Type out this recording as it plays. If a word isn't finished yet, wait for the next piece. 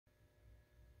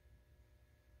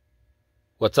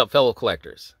What's up, fellow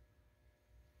collectors?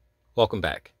 Welcome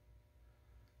back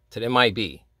to the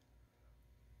M.I.B.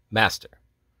 Master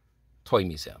Toy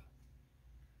Museum.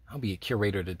 I'll be a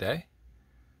curator today.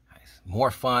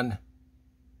 More fun,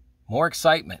 more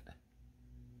excitement,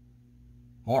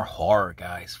 more horror,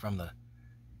 guys, from the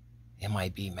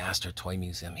M.I.B. Master Toy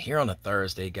Museum here on a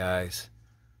Thursday, guys.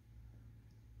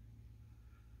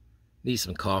 Need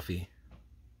some coffee.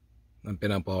 I've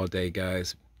been up all day,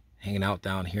 guys, hanging out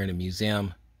down here in the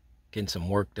museum, getting some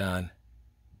work done.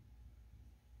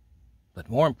 But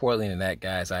more importantly than that,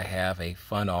 guys, I have a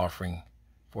fun offering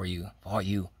for you, for all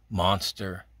you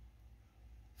monster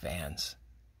fans.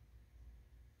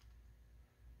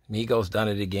 Mego's done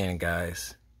it again,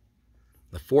 guys.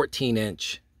 The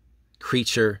 14-inch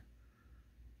creature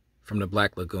from the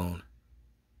Black Lagoon.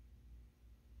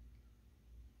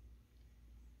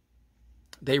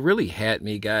 They really had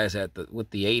me, guys, with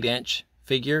the 8-inch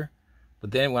figure,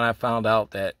 but then when I found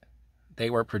out that they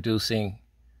were producing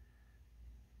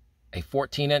a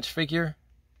 14-inch figure,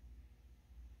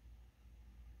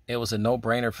 it was a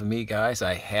no-brainer for me, guys.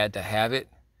 I had to have it.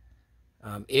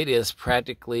 It is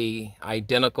practically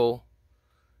identical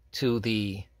to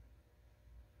the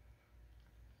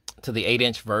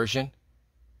 8-inch version,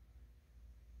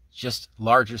 just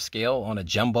larger scale on a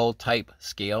jumbo type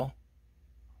scale.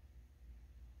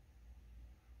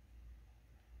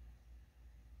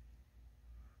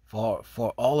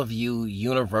 For all of you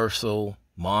Universal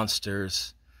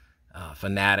monsters,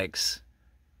 fanatics,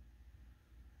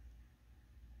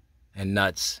 and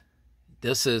nuts,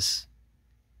 this is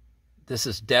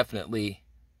definitely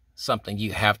something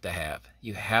you have to have.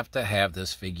 You have to have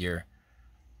this figure,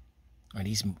 or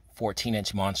these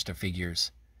 14-inch monster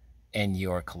figures, in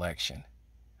your collection.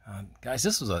 Guys,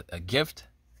 this was a gift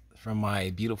from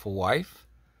my beautiful wife,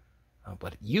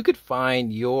 but you could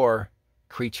find your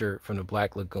creature from the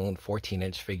Black Lagoon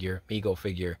 14-inch figure, Mego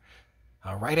figure,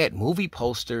 right at movie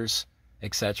posters,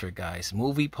 etc., guys.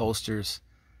 Movie posters,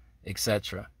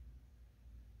 etc.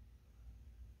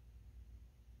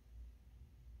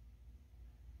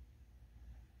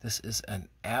 This is an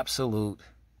absolute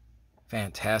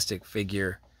fantastic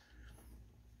figure.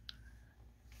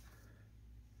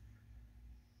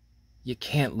 You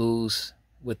can't lose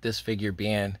with this figure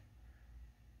being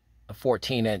a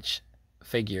 14-inch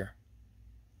figure.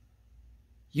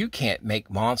 You can't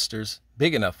make monsters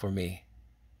big enough for me.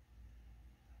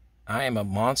 I am a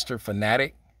monster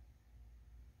fanatic.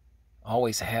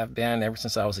 Always have been ever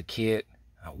since I was a kid,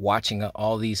 watching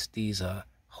all these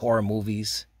horror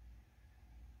movies,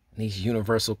 these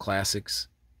Universal classics,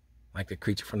 like The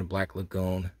Creature from the Black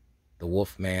Lagoon, The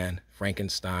Wolfman,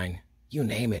 Frankenstein, you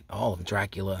name it, all of them,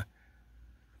 Dracula.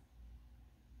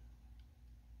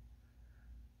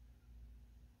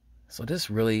 So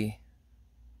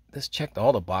this checked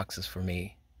all the boxes for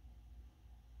me.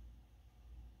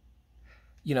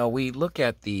 You know, we look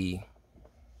at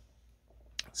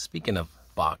speaking of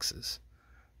boxes,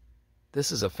 this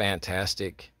is a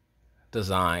fantastic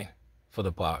design for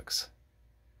the box.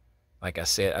 Like I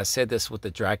said this with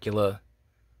the Dracula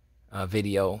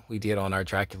video we did on our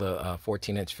Dracula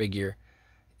 14-inch figure.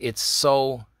 It's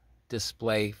so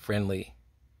display friendly,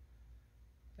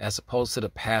 as opposed to the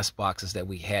past boxes that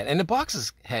we had. And the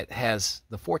boxes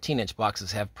the 14-inch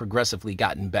boxes have progressively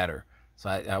gotten better. So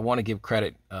I want to give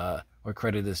credit, where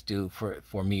credit is due, for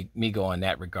Mego in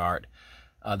that regard.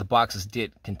 The boxes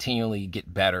did continually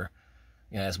get better,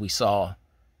 as we saw,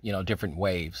 different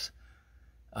waves.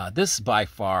 This by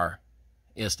far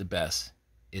is the best.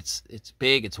 It's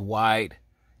big, it's wide,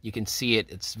 you can see it,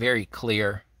 it's very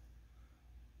clear.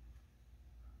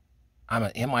 I'm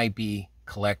an M.I.B.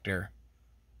 collector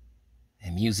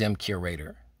and museum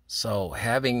curator, so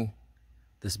having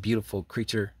this beautiful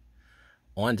creature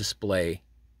on display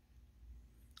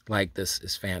like this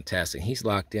is fantastic. He's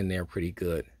locked in there pretty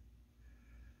good.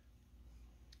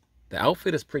 The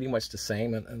outfit is pretty much the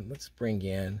same, and let's bring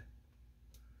in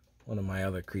one of my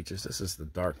other creatures. This is the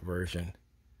dark version.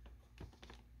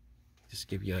 Just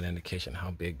give you an indication how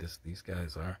big these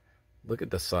guys are. Look at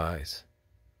the size.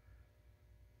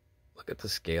 Look at the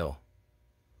scale.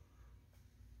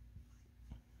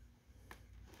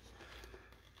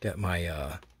 Got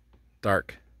my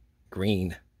dark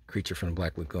green creature from the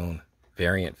Black Lagoon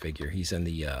variant figure. He's in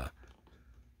the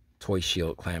Toy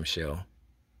Shield clamshell.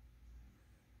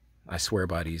 I swear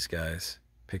by these guys.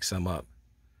 Pick some up.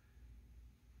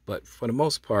 But for the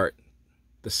most part,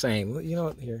 the same. You know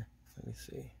what? Here, let me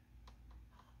see.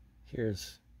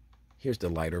 Here's the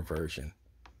lighter version.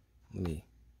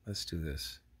 Let's do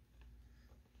this.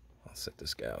 I'll set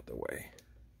this guy out the way.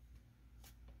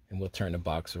 And we'll turn the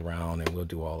box around and we'll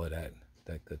do all of that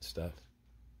good stuff.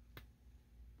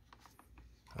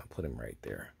 I'll put him right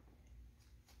there.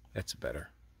 That's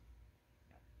better.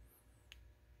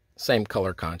 Same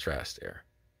color contrast there.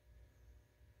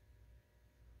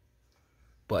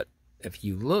 But if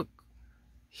you look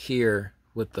here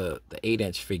with the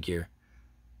 8-inch figure,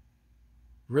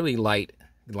 really light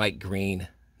green,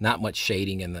 not much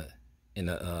shading in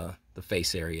the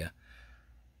face area.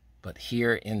 But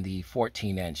here in the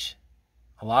 14-inch,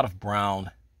 a lot of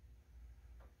brown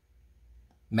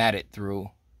matted through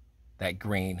that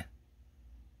green.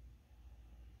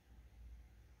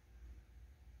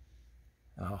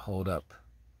 I'll hold up.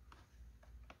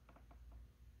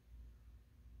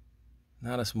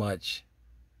 Not as much,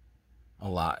 a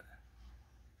lot.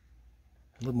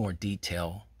 A little more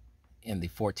detail in the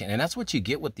 14. And that's what you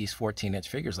get with these 14-inch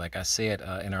figures. Like I said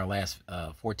in our last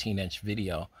 14-inch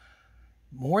video,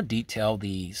 more detail.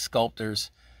 The sculptors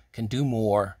can do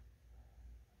more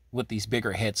with these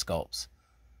bigger head sculpts.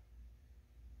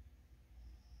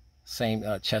 Same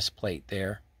chest plate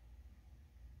there.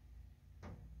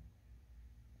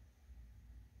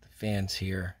 The fans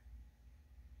here.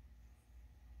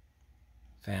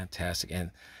 Fantastic.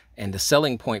 And the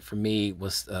selling point for me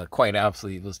was quite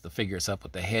obviously was the figure itself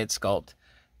with the head sculpt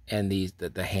and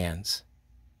the hands.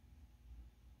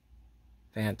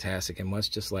 Fantastic, and much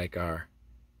just like our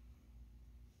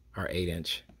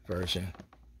 8-inch version.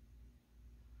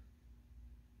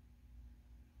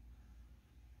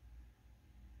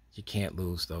 You can't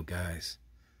lose though, guys.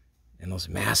 And those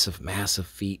massive, massive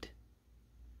feet.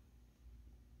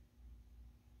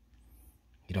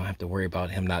 You don't have to worry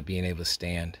about him not being able to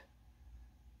stand.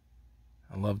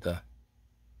 I love the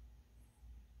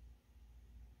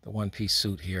one-piece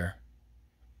suit here.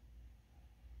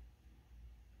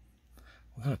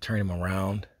 I'm going to turn him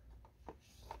around.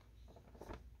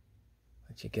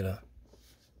 Let you get a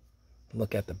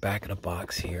look at the back of the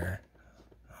box here.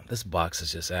 This box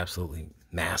is just absolutely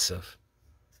massive.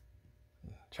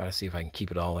 Try to see if I can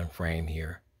keep it all in frame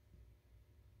here.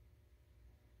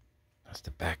 That's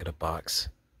the back of the box.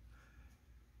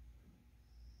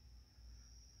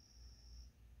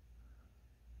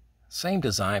 Same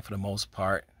design for the most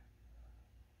part.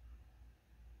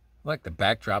 Like the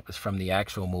backdrop is from the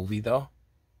actual movie though.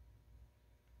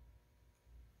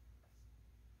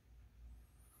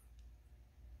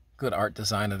 Good art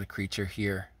design of the creature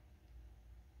here.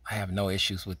 I have no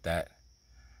issues with that.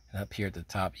 And up here at the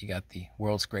top, you got the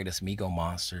world's greatest Mego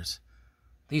monsters.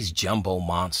 These jumbo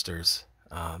monsters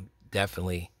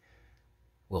definitely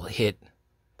will hit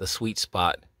the sweet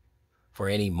spot for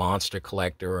any monster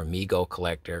collector or Mego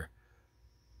collector.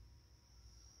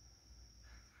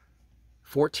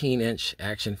 14-inch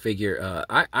action figure.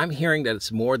 I'm hearing that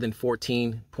it's more than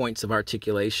 14 points of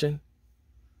articulation.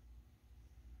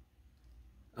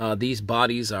 These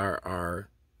bodies are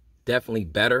definitely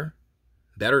better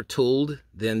tooled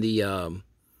than the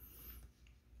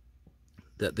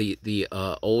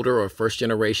older or first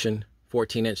generation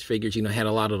 14-inch figures. You know, had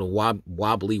a lot of the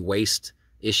wobbly waist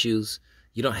issues.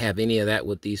 You don't have any of that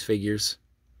with these figures.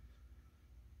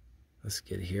 Let's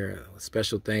get here.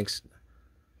 Special thanks,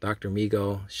 Dr.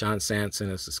 Mego, Sean Sanson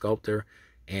as the sculptor,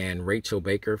 and Rachel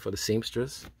Baker for the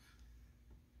seamstress.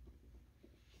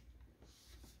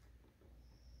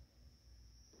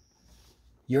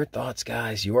 Your thoughts,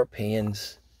 guys, your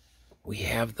opinions. We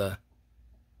have the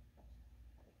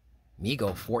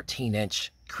Mego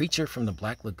 14-inch Creature from the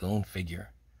Black Lagoon figure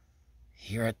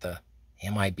here at the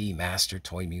M.I.B. Master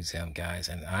Toy Museum, guys.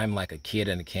 And I'm like a kid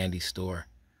in a candy store.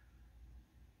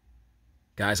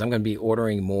 Guys, I'm going to be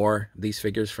ordering more of these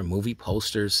figures from Movie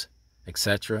Posters,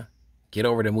 etc. Get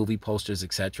over to Movie Posters,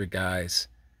 etc., guys.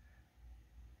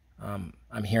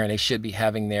 I'm hearing they should be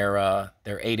having their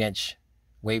 8-inch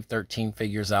Wave 13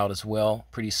 figures out as well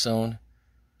pretty soon.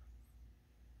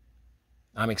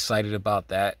 I'm excited about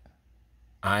that.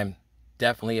 I'm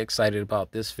definitely excited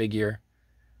about this figure.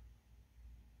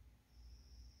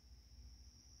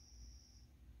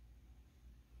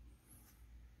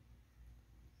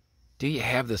 Do you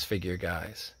have this figure,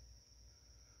 guys?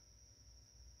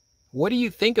 What do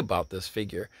you think about this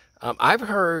figure? I've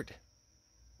heard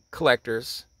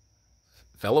collectors,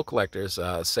 fellow collectors,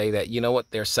 say that, you know what,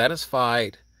 they're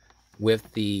satisfied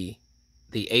with the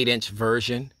 8-inch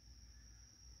version.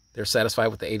 They're satisfied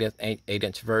with the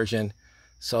 8-inch version,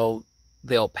 so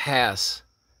they'll pass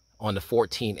on the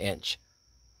 14-inch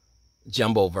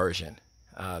jumbo version.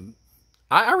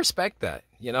 I respect that,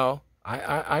 you know.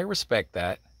 I respect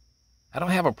that. I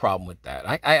don't have a problem with that.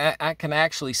 I can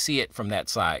actually see it from that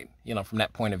side, you know, from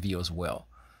that point of view as well.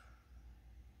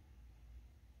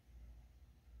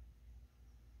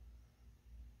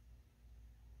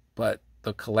 But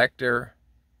the collector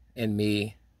in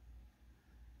me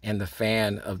and the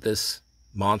fan of this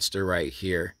monster right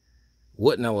here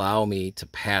wouldn't allow me to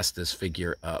pass this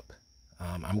figure up.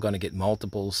 I'm going to get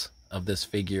multiples of this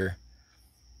figure.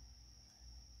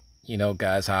 You know,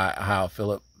 guys, how I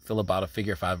feel about a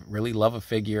figure. If I really love a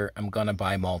figure, I'm going to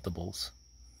buy multiples.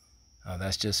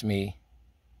 That's just me,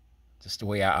 just the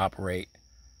way I operate.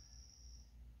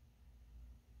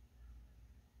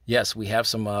 Yes, we have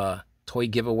some toy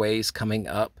giveaways coming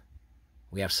up.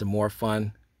 We have some more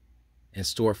fun in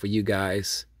store for you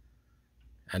guys.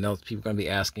 I know people are going to be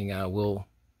asking, will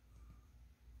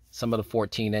some of the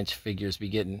 14-inch figures be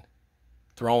getting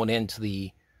thrown into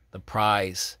the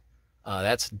prize?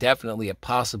 That's definitely a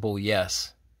possible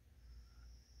yes.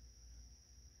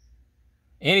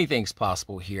 Anything's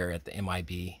possible here at the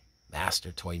M.I.B.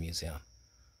 Master Toy Museum.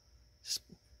 Just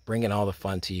bringing all the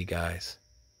fun to you guys.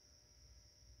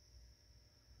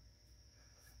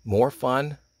 More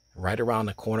fun right around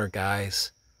the corner,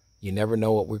 guys. You never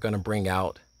know what we're going to bring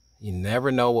out. You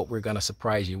never know what we're going to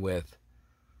surprise you with.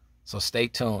 So stay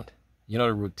tuned. You know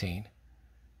the routine.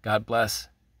 God bless.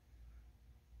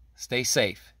 Stay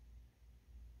safe.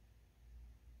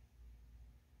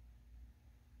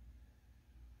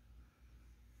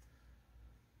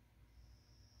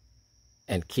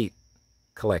 And keep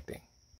collecting.